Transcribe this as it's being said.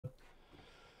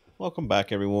Welcome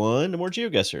back, everyone, to more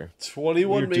Geoguessr.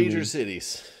 21 major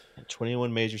cities.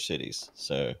 21 major cities.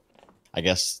 So, I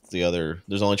guess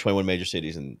there's only 21 major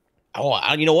cities, and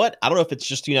you know what? I don't know if it's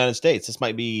just the United States. This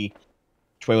might be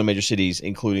 21 major cities,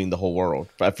 including the whole world.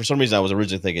 For some reason, I was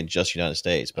originally thinking just United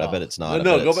States, but I bet it's not.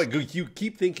 No, go back. You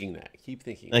keep thinking that. Keep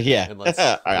thinking. Yeah. All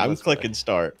right, I'm clicking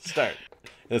start. Start.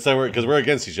 And so because we're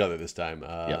against each other this time.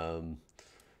 Yep.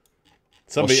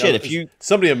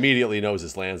 Somebody immediately knows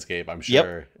this landscape, I'm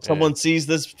sure. Yep. Someone sees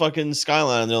this fucking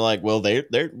skyline and they're like, "Well, we're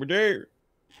there,"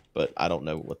 but I don't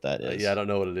know what that is. Yeah, I don't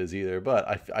know what it is either. But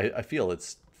I feel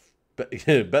it's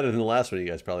better than the last one you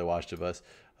guys probably watched of us.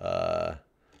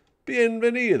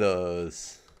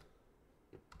 Bienvenidos.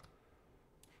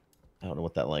 I don't know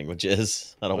what that language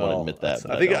is. I don't want to admit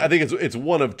that. I think it's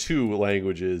one of two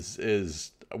languages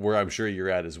is where I'm sure you're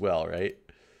at as well, right?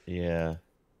 Yeah.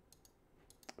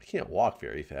 I can't walk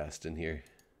very fast in here.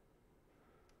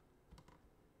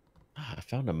 I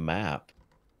found a map,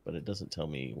 but it doesn't tell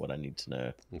me what I need to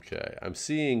know. Okay, I'm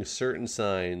seeing certain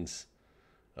signs.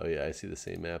 Oh yeah, I see the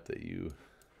same map that you.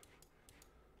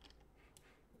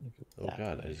 Oh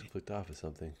God, I just clicked off of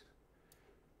something.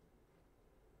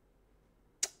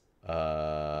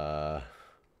 I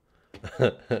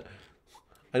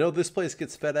know this place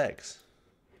gets FedEx.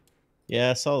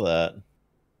 Yeah, I saw that.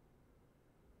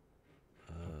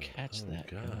 Catch that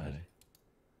God. guy.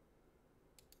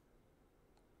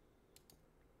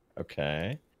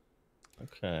 Okay.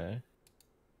 Okay.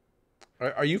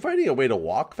 Are you finding a way to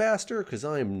walk faster? Because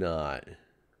I'm not.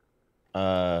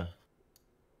 Not.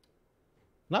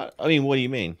 I mean, what do you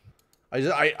mean?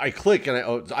 I click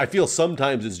and I feel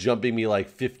sometimes it's jumping me like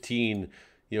 15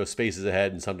 spaces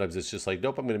ahead, and sometimes it's just like,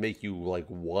 nope, I'm going to make you like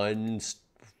one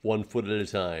foot at a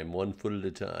time, 1 foot at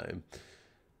a time.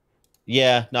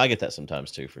 Yeah, no, I get that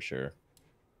sometimes too, for sure.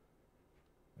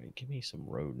 Wait, give me some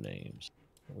road names.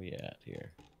 Where are we at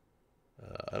here?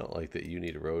 I don't like that you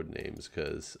need road names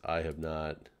because I have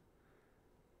not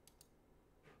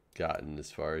gotten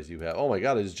as far as you have. Oh my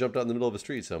God, I just jumped out in the middle of a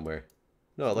street somewhere.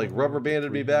 No, it like rubber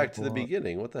banded me back to the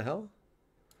beginning. What the hell?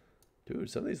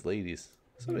 Dude, some of these ladies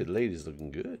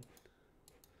looking good.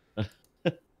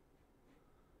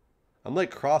 I'm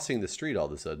like crossing the street all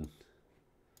of a sudden.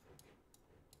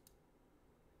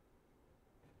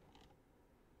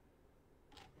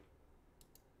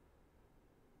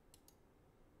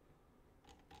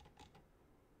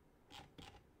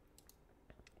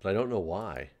 But I don't know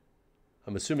why.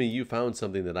 I'm assuming you found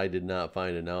something that I did not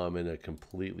find, and now I'm in a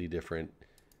completely different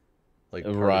part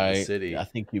of the city. I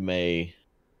think you may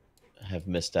have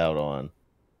missed out on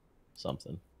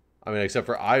something. I mean, except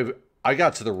for I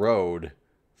got to the road,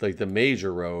 like the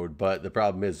major road, but the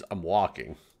problem is I'm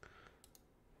walking.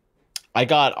 I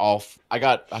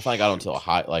finally got onto a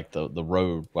high, like the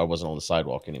road where I wasn't on the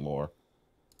sidewalk anymore.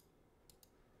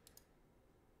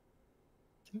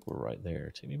 I think we're right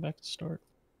there. Take me back to start.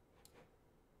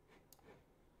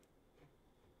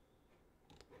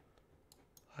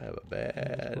 I have a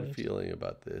bad feeling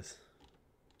about this.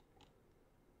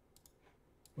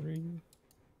 What are you?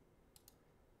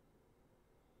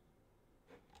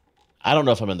 I don't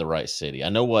know if I'm in the right city. I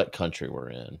know what country we're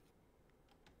in,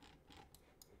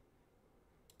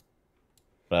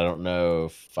 but I don't know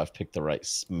if I've picked the right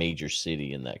major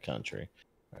city in that country.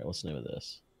 All right, what's the name of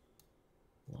this?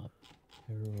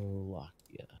 Laparolakia.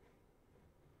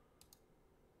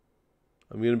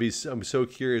 I'm so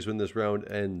curious when this round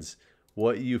ends.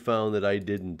 What you found that I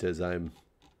didn't, as I'm...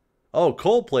 Oh,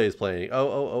 Coldplay is playing.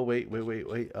 Oh, wait.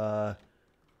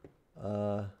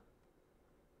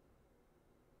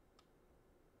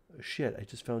 Shit, I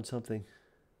just found something.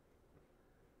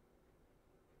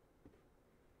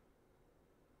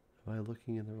 Am I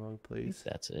looking in the wrong place?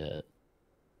 I think that's it.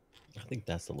 I think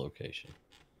that's the location.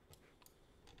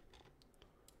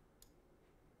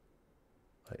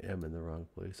 I am in the wrong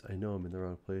place. I know I'm in the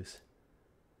wrong place.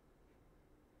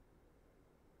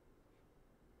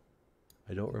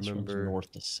 I don't remember.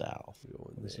 North to south.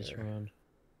 This is around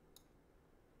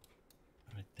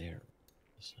right there.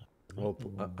 Well,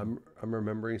 I'm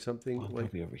remembering something. Like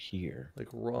probably over here. Like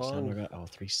wrong. Oh,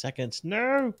 3 seconds.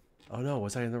 No. Oh no,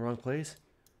 was I in the wrong place?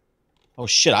 Oh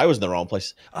shit, I was in the wrong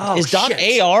place. Oh, is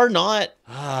 .ar not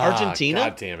Argentina?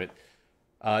 God damn it.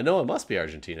 No, it must be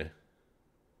Argentina.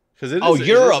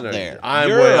 You're up there. I'm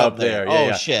way up there.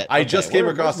 Yeah. Shit. I just came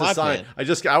across the sign.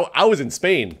 I was in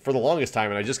Spain for the longest time,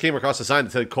 and I just came across a sign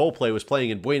that said Coldplay was playing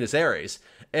in Buenos Aires.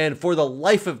 And for the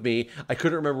life of me, I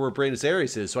couldn't remember where Buenos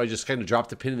Aires is, so I just kind of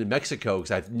dropped a pin in Mexico because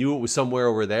I knew it was somewhere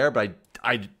over there, but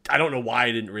I don't know why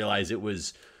I didn't realize it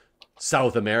was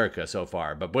South America so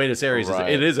far. But Buenos Aires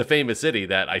it is a famous city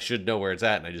that I should know where it's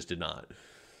at, and I just did not.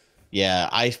 Yeah,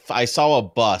 I saw a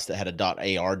bus that had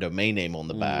a .ar domain name on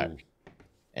the Mm. back,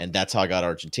 and that's how I got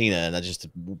Argentina. And that just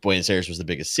Buenos Aires was the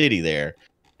biggest city there.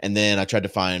 And then I tried to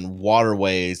find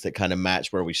waterways that kind of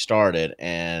matched where we started,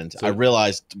 and I So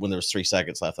realized when there was 3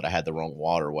 seconds left that I had the wrong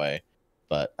waterway,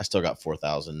 but I still got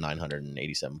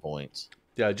 4,987 points.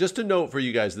 yeah, just a note for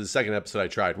you guys, the second episode I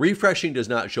tried. Refreshing does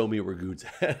not show me where Good's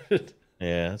at.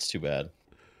 Yeah, that's too bad.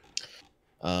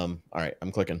 All right,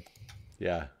 I'm clicking.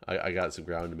 Yeah, I got some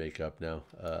ground to make up now.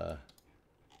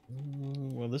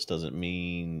 Well, this doesn't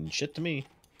mean shit to me.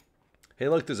 Hey,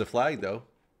 look, there's a flag though.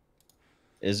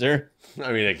 Is there?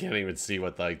 I mean, I can't even see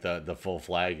what like the full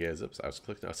flag is. Oops, I was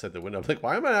clicking outside the window. I'm like,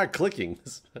 why am I not clicking?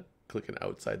 Clicking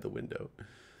outside the window.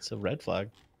 It's a red flag.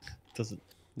 Doesn't.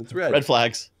 It's red. Red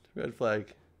flags. Red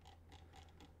flag.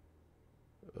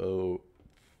 Oh,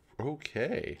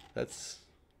 okay. That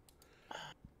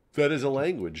is a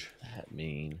language. That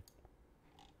mean.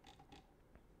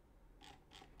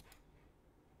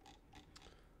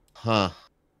 Huh.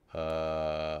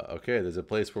 Okay, there's a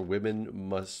place where women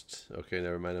must... Okay,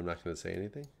 never mind. I'm not going to say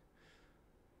anything.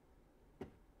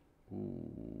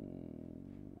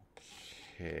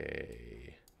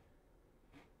 Okay.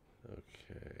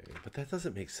 Okay. But that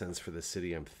doesn't make sense for the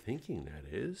city I'm thinking that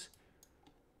is.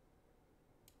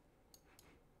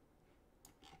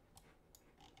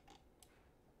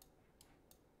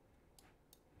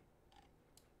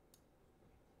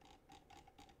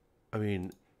 I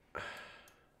mean...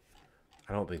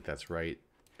 I don't think that's right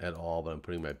at all, but I'm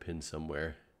putting my pin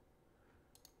somewhere.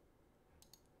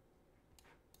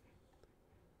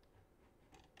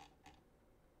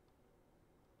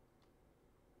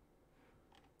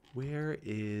 Where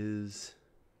is...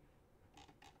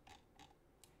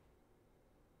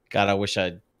 God, I wish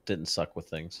I didn't suck with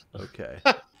things. Okay.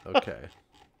 Okay.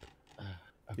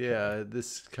 Yeah,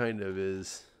 this kind of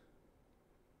is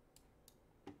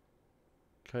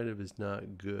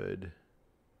not good.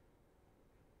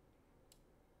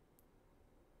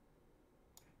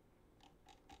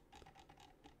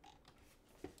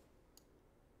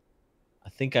 I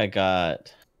think I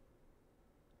got...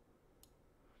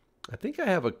 I think I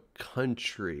have a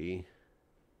country.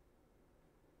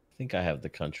 I think I have the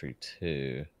country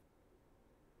too.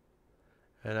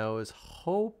 And I was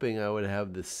hoping I would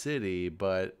have the city,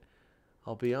 but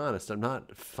I'll be honest, I'm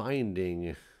not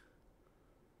finding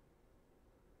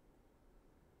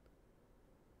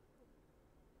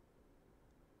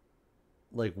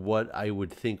like what I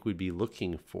would think we'd be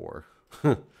looking for.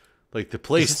 Like the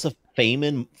place. Is this a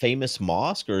famous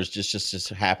mosque, or is just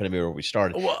happened to be where we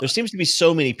started? Well, There seems to be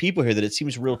so many people here that it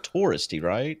seems real touristy,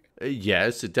 right?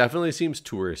 yes, it definitely seems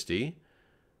touristy.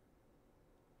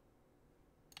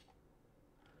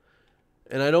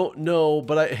 And I don't know,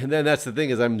 but and then that's the thing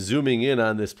is I'm zooming in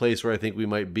on this place where I think we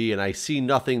might be, and I see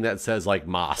nothing that says like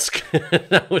mosque.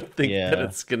 I would think that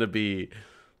it's gonna be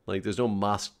like there's no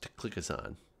mosque to click us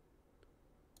on.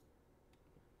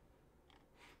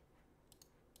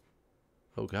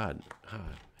 Oh God! I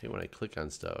hate when I click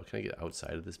on stuff. Can I get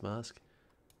outside of this mosque?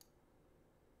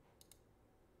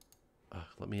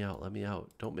 Let me out! Let me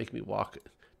out! Don't make me walk!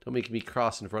 Don't make me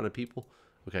cross in front of people.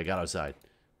 Okay, I got outside.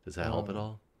 Does that help at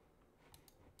all?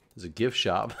 There's a gift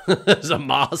shop. There's a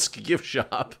mosque gift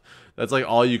shop. That's like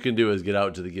all you can do is get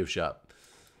out to the gift shop.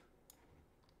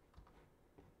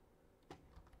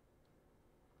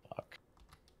 Fuck.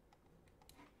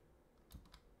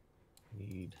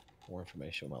 Need more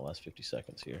information in my last 50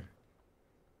 seconds here.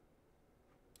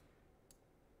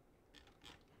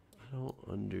 I don't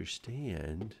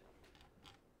understand.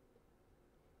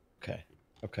 Okay.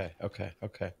 We're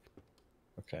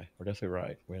definitely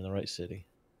right. We're in the right city.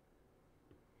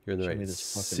 You're in the right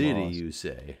city, you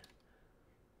say.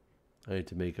 I need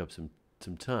to make up some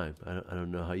time. I don't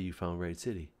know how you found right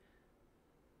city.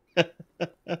 I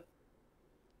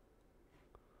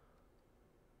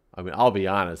mean, I'll be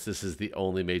honest. This is the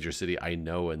only major city I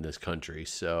know in this country.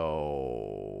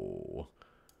 So,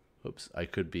 oops, I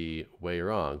could be way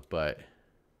wrong, but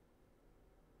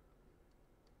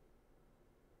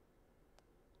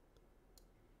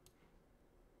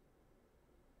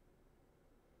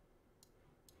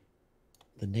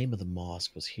The name of the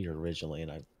mosque was here originally,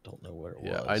 and I don't know where it was.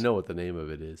 yeah, I know what the name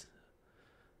of it is.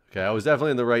 Okay, I was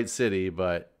definitely in the right city,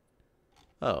 but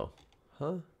oh,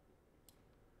 huh?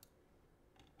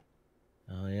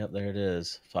 Oh, yep, there it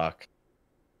is. Fuck.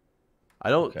 I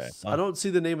don't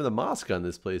see the name of the mosque on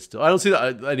this place still. I don't see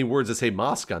any words that say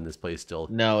mosque on this place still.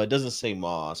 No, it doesn't say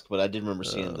mosque, but I did remember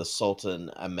seeing the Sultan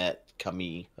Ahmet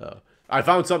Kami. Oh. I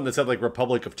found something that said like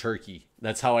Republic of Turkey.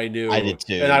 That's how I knew. I did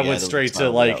too. And I went straight to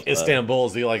like Istanbul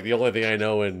is the only thing I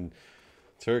know in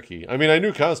Turkey. I mean, I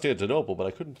knew Constantinople, but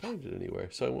I couldn't find it anywhere,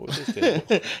 so I went with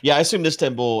Istanbul. Yeah, I assumed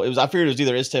Istanbul. I figured it was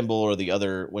either Istanbul or the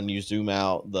other. When you zoom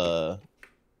out, the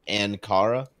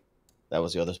Ankara. That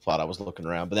was the other spot I was looking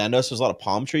around. But then I noticed there's a lot of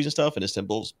palm trees and stuff, and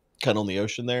Istanbul's kind of on the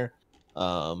ocean there.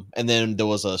 And then there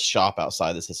was a shop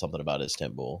outside that said something about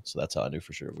Istanbul, so that's how I knew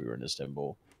for sure we were in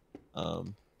Istanbul.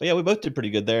 But yeah, we both did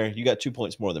pretty good there. You got 2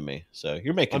 points more than me, so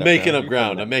you're making. I'm making up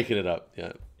ground. I'm making it up.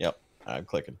 Yeah. Yep. I'm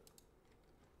clicking.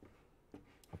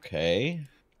 Okay.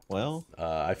 Well,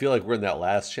 I feel like we're in that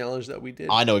last challenge that we did.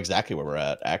 I know exactly where we're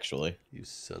at. Actually, you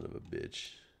son of a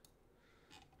bitch.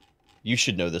 You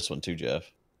should know this one too,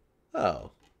 Jeff.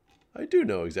 Oh, I do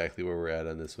know exactly where we're at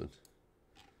on this one.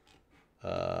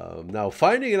 Now,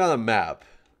 finding it on a map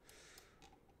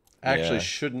actually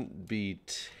shouldn't be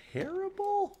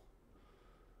terrible.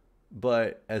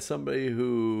 But as somebody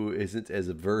who isn't as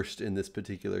versed in this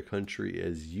particular country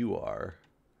as you are,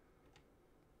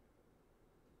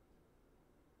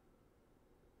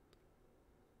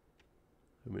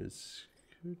 I mean, it's...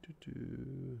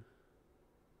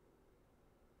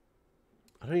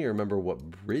 I don't even remember what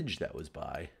bridge that was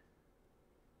by.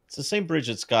 It's the same bridge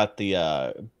that's got the,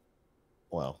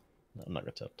 well, I'm not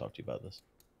going to talk to you about this.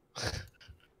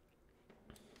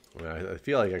 I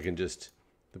feel like I can just...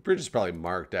 The bridge is probably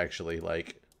marked, actually,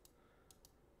 like,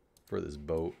 for this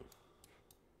boat.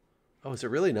 Oh, is it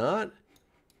really not?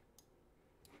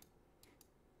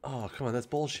 Oh, come on, that's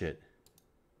bullshit.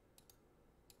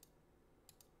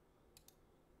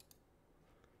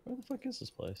 Where the fuck is this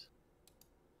place?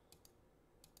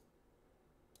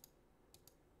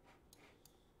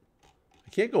 I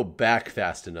can't go back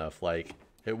fast enough. Like,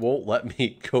 it won't let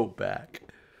me go back.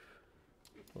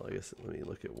 Well, I guess let me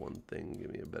look at one thing. Give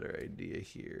me a better idea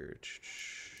here.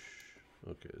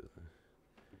 Okay.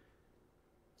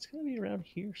 It's going to be around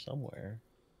here somewhere.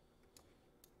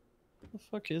 What the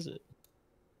fuck is it?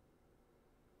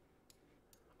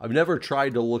 I've never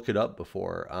tried to look it up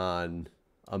before on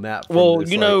a map. Well,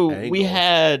 you know, we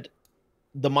had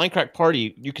the Minecraft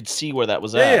party. You could see where that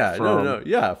was at. Yeah, no,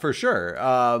 yeah, for sure.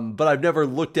 But I've never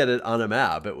looked at it on a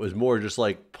map. It was more just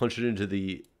like punch it into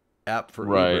the app for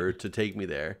Uber to take me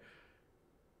there.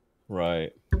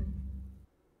 Right.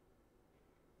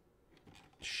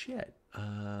 Shit.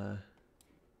 And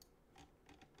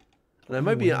I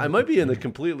might be in the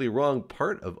completely wrong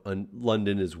part of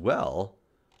London as well.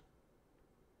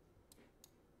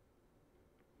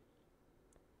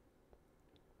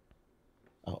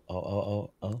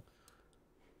 Oh.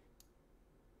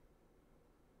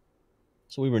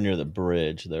 So we were near the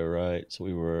bridge there, right? So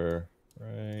we were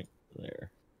right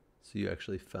there. So you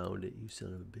actually found it, you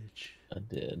son of a bitch. I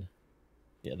did.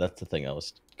 Yeah, that's the thing I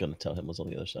was going to tell him was on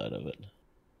the other side of it.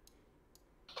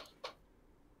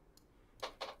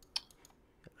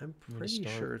 I'm pretty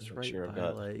sure it's right by,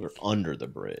 like... We're under the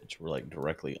bridge. We're like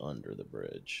directly under the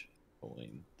bridge,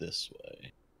 going this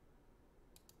way.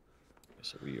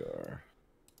 So we are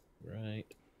right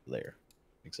there.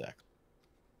 Exactly.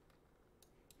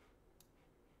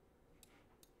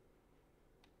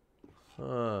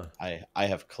 I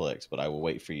have clicked, but I will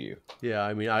wait for you. Yeah,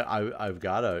 I mean, I've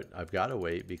gotta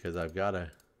wait because I've gotta.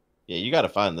 Yeah, you gotta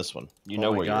find this one. You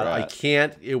know where you're at. I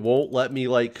can't. It won't let me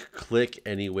like click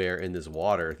anywhere in this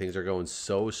water. Things are going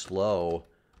so slow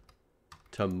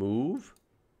to move.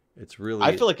 It's really.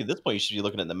 I feel like at this point you should be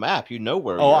looking at the map. You know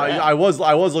where. Oh, I was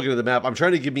looking at the map. I'm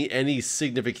trying to give me any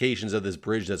significations of this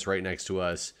bridge that's right next to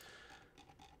us.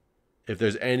 If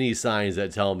there's any signs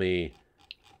that tell me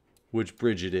which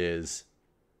bridge it is.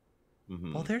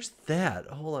 Mm-hmm. Oh, there's that.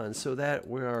 Hold on. So that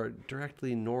we are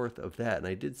directly north of that, and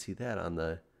I did see that on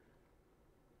the.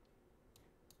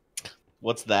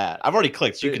 What's that? I've already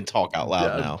clicked, so you can talk out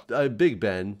loud now. Big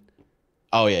Ben.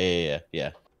 Oh yeah.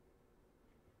 Well,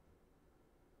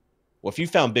 if you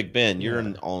found Big Ben,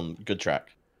 you're on good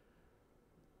track.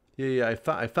 Yeah.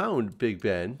 I found Big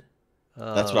Ben.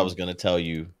 That's what I was going to tell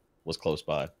you was close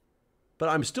by. But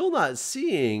I'm still not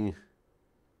seeing.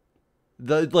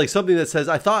 Something that says,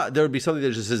 I thought there would be something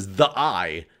that just says the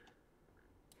eye.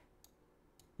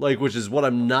 Which is what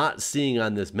I'm not seeing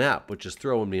on this map, which is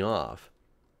throwing me off.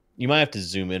 You might have to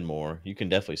zoom in more. You can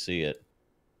definitely see it.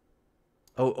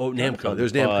 Oh, Namco.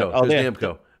 There's Namco. Oh, there's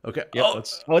Namco. Okay. Yep,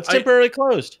 it's temporarily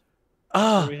closed.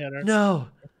 Oh, no.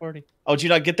 Party. Oh, did you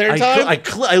not get there in time?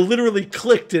 I literally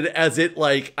clicked it as it,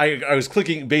 I was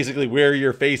clicking basically where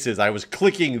your face is. I was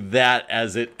clicking that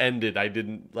as it ended. I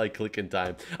didn't, click in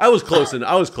time. I was close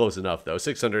enough, though.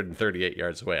 638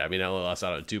 yards away. I mean, I only lost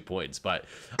out on 2 points, but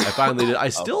I finally did. I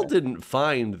still didn't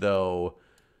find, though.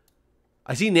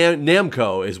 I see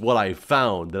Namco is what I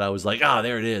found that I was like,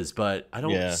 there it is. But I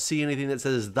don't see anything that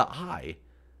says the eye.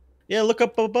 Yeah, look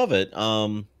up above it.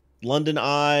 London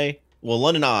Eye. Well,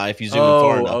 London Eye, if you zoom in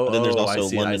far Oh, enough. But then there's I also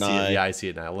see it. I London see it. Eye. Yeah, I see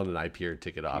it now. London Eye Pier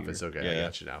ticket Pier. office. Okay, Yeah. I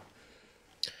got you now. All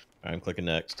right, I'm clicking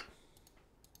next.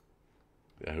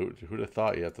 Yeah, who'd have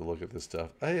thought you have to look at this stuff?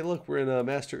 Hey, look, we're in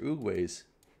Master Oogway's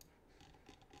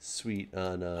suite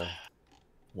on.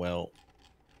 Well,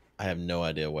 I have no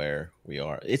idea where we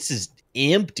are. It's just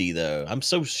empty though. I'm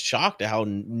so shocked at how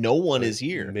no one is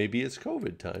here. Maybe it's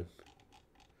COVID time.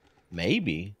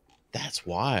 Maybe. That's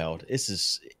wild. This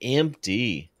is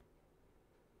empty.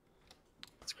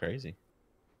 It's crazy.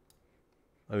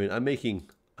 I mean, I'm making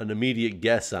an immediate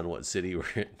guess on what city we're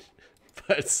in,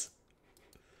 but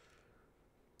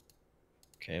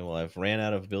okay. Well, I've ran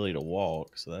out of ability to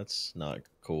walk, so that's not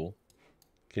cool.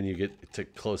 Can you get to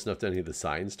close enough to any of the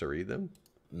signs to read them?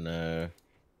 No.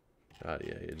 God,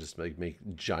 yeah, you just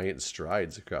make giant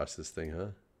strides across this thing, huh?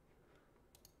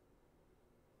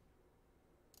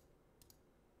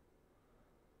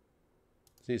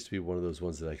 This needs to be one of those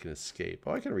ones that I can escape.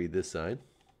 Oh, I can read this sign.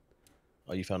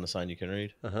 Oh, you found a sign you can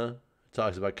read? Uh-huh. It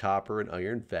talks about copper and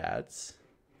iron vats.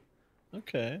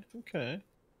 Okay, okay.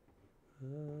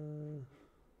 Oh,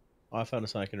 I found a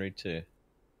sign I can read too.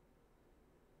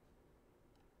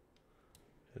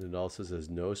 And it also says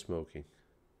no smoking.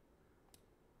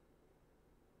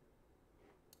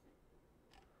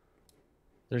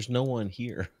 There's no one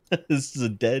here. This is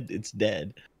it's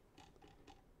dead.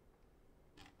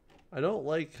 I don't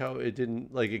like how it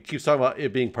didn't, like, it keeps talking about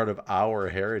it being part of our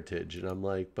heritage. And I'm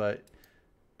like, but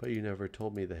you never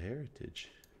told me the heritage.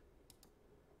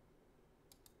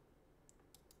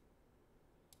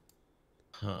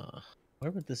 Huh.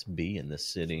 Where would this be in this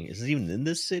city? Is it even in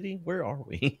this city? Where are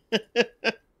we?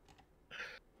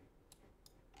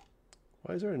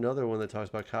 Why is there another one that talks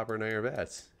about copper and iron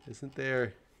vats? Isn't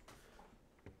there?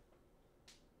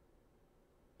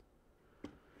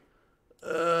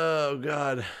 Oh,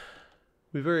 God.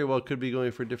 We very well could be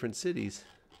going for different cities.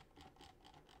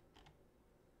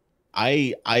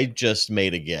 I just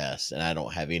made a guess, and I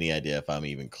don't have any idea if I'm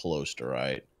even close to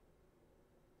right.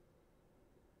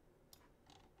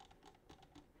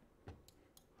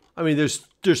 I mean,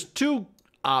 there's two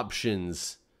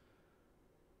options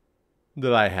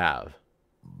that I have.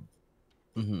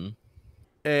 Mm-hmm.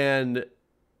 And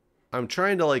I'm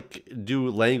trying to, like, do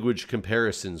language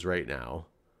comparisons right now.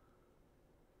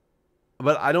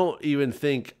 But I don't even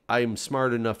think I'm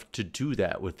smart enough to do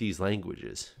that with these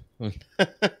languages.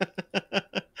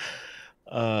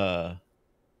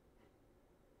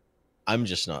 I'm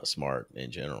just not smart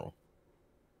in general.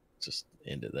 Just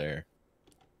end it there.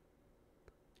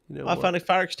 You know I found a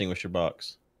fire extinguisher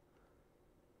box.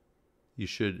 You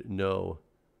should know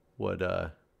what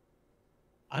I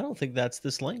don't think that's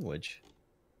this language.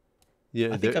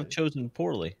 Yeah, I think I've chosen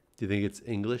poorly. Do you think it's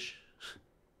English?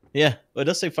 Yeah, it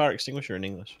does say fire extinguisher in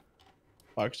English.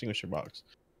 Fire extinguisher box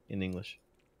in English.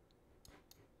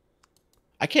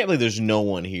 I can't believe there's no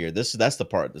one here. That's the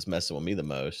part that's messing with me the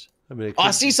most. I mean,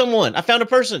 I see someone. I found a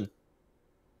person.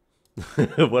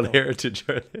 What heritage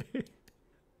are they?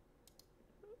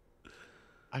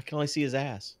 I can only see his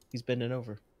ass. He's bending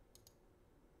over.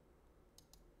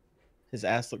 His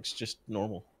ass looks just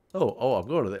normal. Oh, I'm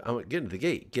getting to the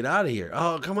gate. Get out of here.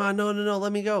 Oh, come on. No,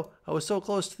 let me go. I was so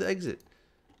close to the exit.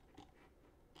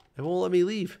 It won't let me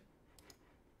leave.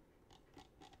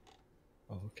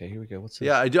 Oh, okay, here we go. What's this?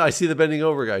 Yeah, I do. I see the bending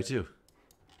over guy too.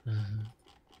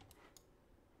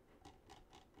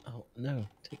 Oh no,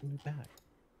 take me back.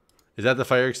 Is that the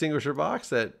fire extinguisher box?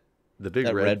 That the big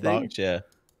that red thing? box? Yeah.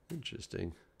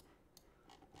 Interesting.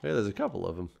 Yeah, there's a couple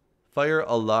of them. Fire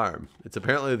alarm. It's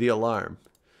apparently the alarm.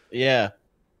 Yeah.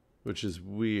 Which is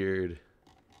weird.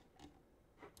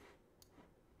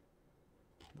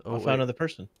 Oh, I found another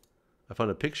person. I found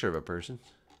a picture of a person.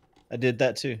 I did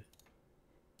that too.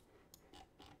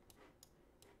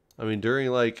 I mean, during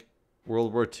like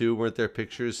World War II, weren't there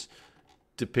pictures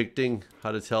depicting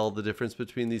how to tell the difference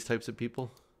between these types of people?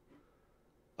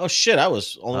 Oh shit, I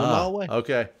was only 1 mile away.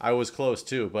 Okay, I was close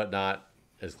too, but not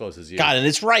as close as you. God, and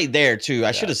it's right there too.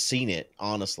 I should have seen it,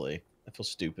 honestly. I feel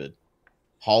stupid.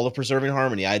 Hall of Preserving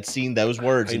Harmony. I had seen those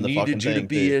words in the fucking thing. I needed you to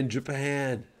be in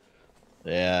Japan.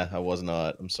 Yeah, I was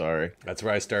not. I'm sorry. That's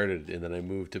where I started, and then I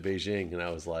moved to Beijing, and I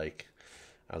was like,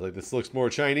 this looks more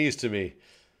Chinese to me.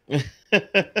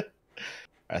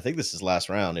 I think this is last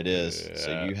round. It is. Yeah.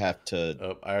 So you have to.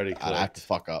 Oh, I already clicked. I have to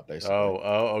fuck up, basically.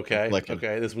 Oh, okay.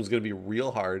 Okay, this one's going to be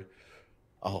real hard.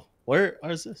 Oh, where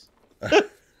is this?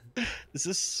 Is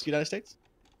this United States?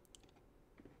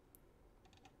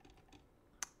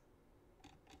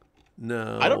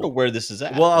 No. I don't know where this is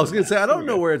at. Well, I was going to say, I don't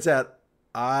know where it's at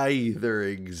either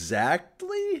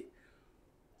exactly.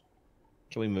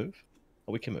 Can we move?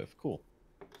 Oh, we can move. Cool.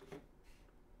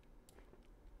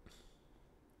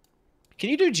 Can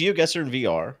you do GeoGuessr in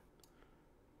VR?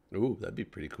 Ooh, that'd be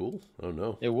pretty cool. I don't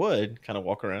know. It would. Kind of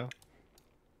walk around.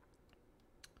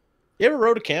 You ever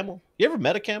rode a camel? You ever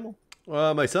met a camel?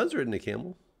 My son's ridden a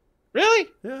camel. Really?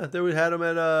 Yeah, we had him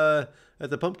at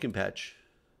the pumpkin patch.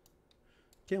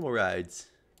 Camel rides.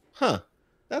 Huh.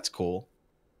 That's cool.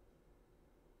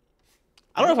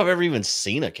 I don't know if I've ever even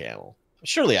seen a camel.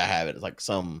 Surely I have it. It's like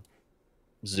some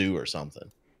zoo or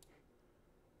something.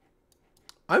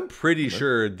 I'm pretty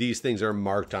sure these things are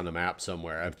marked on the map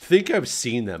somewhere. I think I've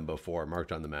seen them before,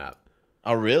 marked on the map.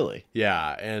 Oh, really?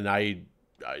 Yeah, and I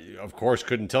of course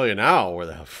couldn't tell you now where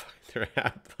the fuck they're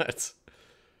at, but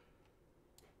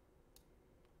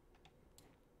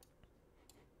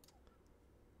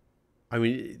I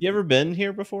mean, you ever been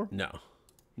here before? No,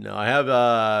 I have.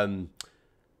 I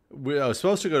was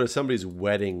supposed to go to somebody's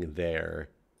wedding there.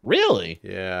 Really?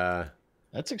 Yeah,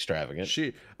 that's extravagant.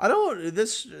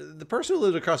 The person who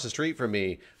lived across the street from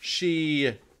me,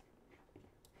 she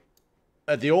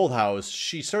at the old house,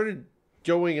 she started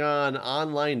going on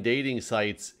online dating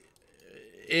sites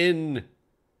in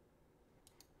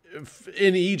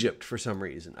Egypt for some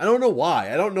reason. I don't know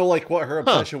why. I don't know like what her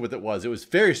obsession with it was. It was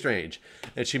very strange.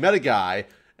 And she met a guy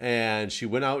and she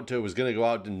was going to go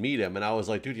out and meet him. And I was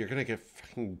like, dude, you're going to get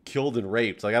fucking killed and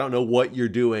raped. Like, I don't know what you're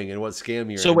doing and what scam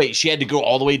you're in. So wait, she had to go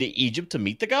all the way to Egypt to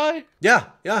meet the guy? Yeah.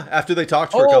 After they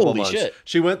talked for a couple months, shit.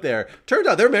 She went there. Turns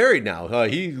out they're married now.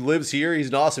 He lives here. He's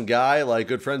an awesome guy, like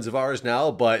good friends of ours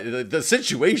now. But the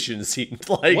situation seemed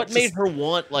like what made her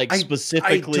want like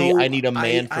specifically? I need a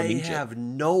man from Egypt. I have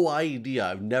no idea.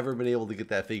 I've never been able to get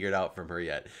that figured out from her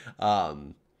yet.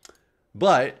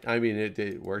 But I mean,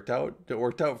 it worked out. It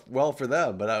worked out well for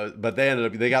them. But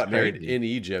they got married in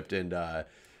Egypt, and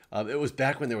it was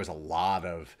back when there was a lot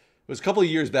of. It was a couple of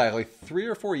years back, like 3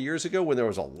 or 4 years ago, when there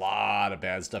was a lot of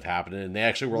bad stuff happening, and they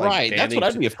actually were like banning, that's what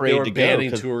I'd be afraid they were to banning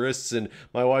go, tourists. And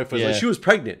my wife was like, she was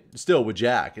pregnant still with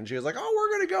Jack, and she was like, "Oh,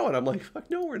 we're gonna go," and I'm like, "Fuck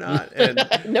no, we're not." And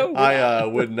no, I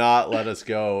would not let us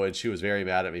go, and she was very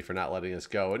mad at me for not letting us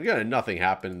go. And again, nothing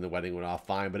happened, and the wedding went off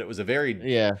fine, but it was a very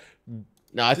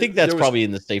No, I think that's probably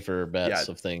in the safer bets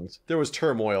of things. There was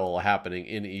turmoil happening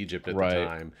in Egypt at the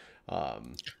time.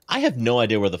 I have no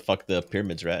idea where the fuck the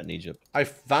pyramids are at in Egypt. I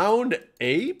found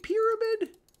a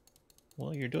pyramid.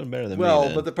 Well, you're doing better than me.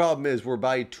 Well, but the problem is we're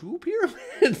by 2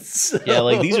 pyramids. So. Yeah,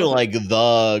 like these are like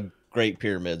the Great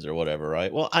Pyramids or whatever,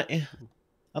 right? Well, I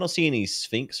don't see any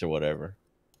Sphinx or whatever.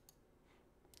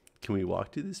 Can we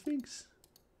walk to the Sphinx?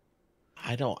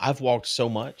 I don't. I've walked so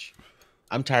much.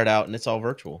 I'm tired out, and it's all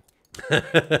virtual. I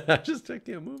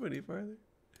can't move any farther.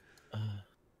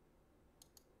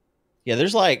 Yeah,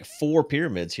 there's like 4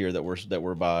 pyramids here that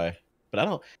we're by, but I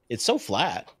don't. It's so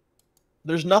flat.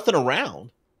 There's nothing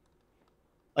around.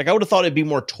 Like I would have thought it'd be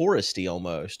more touristy,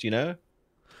 almost. You know.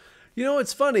 You know,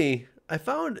 it's funny. I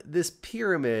found this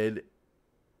pyramid.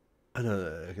 Oh, no,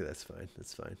 okay, that's fine.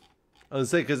 That's fine. I was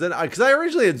saying because I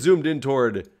originally had zoomed in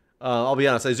toward. I'll be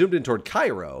honest. I zoomed in toward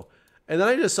Cairo. And then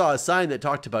I just saw a sign that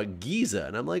talked about Giza,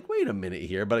 and I'm like, wait a minute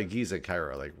here. But Giza and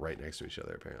Cairo are like right next to each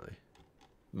other, apparently.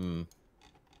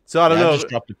 So I don't know. I just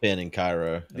dropped a pin in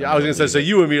Cairo. Yeah, I was gonna say. So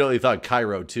you immediately thought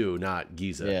Cairo too, not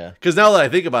Giza. Yeah. Because now that I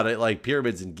think about it, like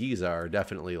pyramids in Giza are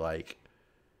definitely like,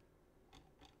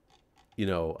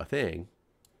 a thing.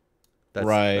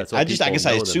 That's I guess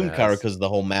I assumed Cairo because the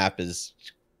whole map is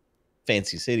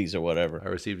fancy cities or whatever. I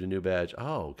received a new badge.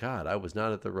 Oh God, I was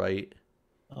not at the right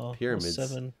pyramids.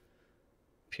 7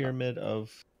 pyramid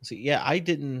of. See, yeah, I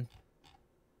didn't.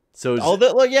 So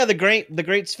the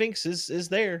Great Sphinx is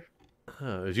there.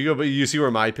 If you go, but you see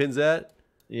where my pin's at.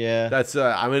 Yeah, that's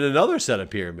I'm in another set of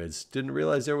pyramids. Didn't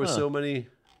realize there was so many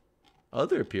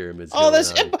other pyramids. Oh,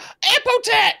 that's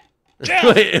Imhotep.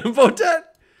 Wait,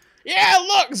 Imhotep? Yeah,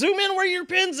 look, zoom in where your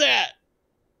pin's at.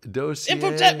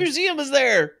 Imhotep Museum is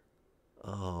there.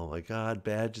 Oh my God,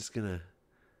 badge is gonna.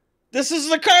 This is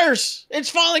the curse. It's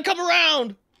finally come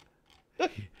around.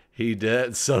 He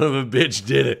did. Son of a bitch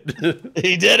did it.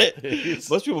 He did it.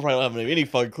 Most people probably don't have any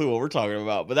fucking clue what we're talking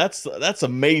about, but that's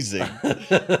amazing.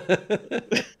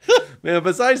 Man,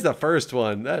 besides the first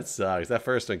one, that sucks. That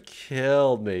first one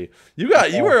killed me. You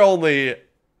were only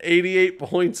 88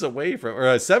 points away from,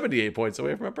 or 78 points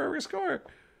away from a perfect score.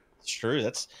 It's true.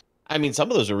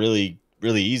 Some of those are really,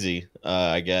 really easy,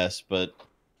 I guess, and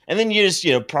then you just,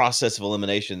 process of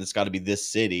elimination. It's got to be this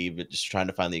city, but just trying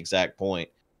to find the exact point.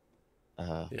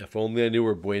 Yeah, if only I knew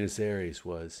where Buenos Aires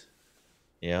was.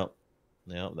 Yeah,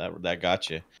 that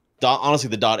got you. Honestly,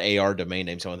 the .ar domain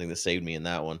name's the only thing that saved me in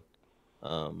that one,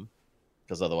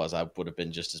 because otherwise I would have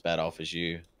been just as bad off as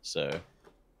you. So,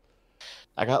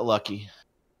 I got lucky.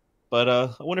 But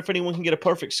I wonder if anyone can get a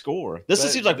perfect score. This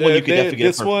seems like one you could definitely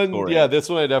get a perfect score in. Yeah, this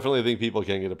one I definitely think people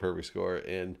can get a perfect score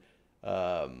in,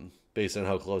 based on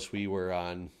how close we were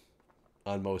on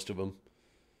most of them.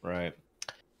 Right.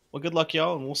 Well, good luck,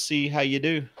 y'all, and we'll see how you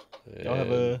do. Y'all have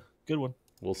a good one.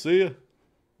 We'll see you.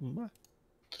 Bye.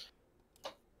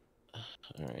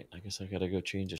 All right. I guess I got to go change a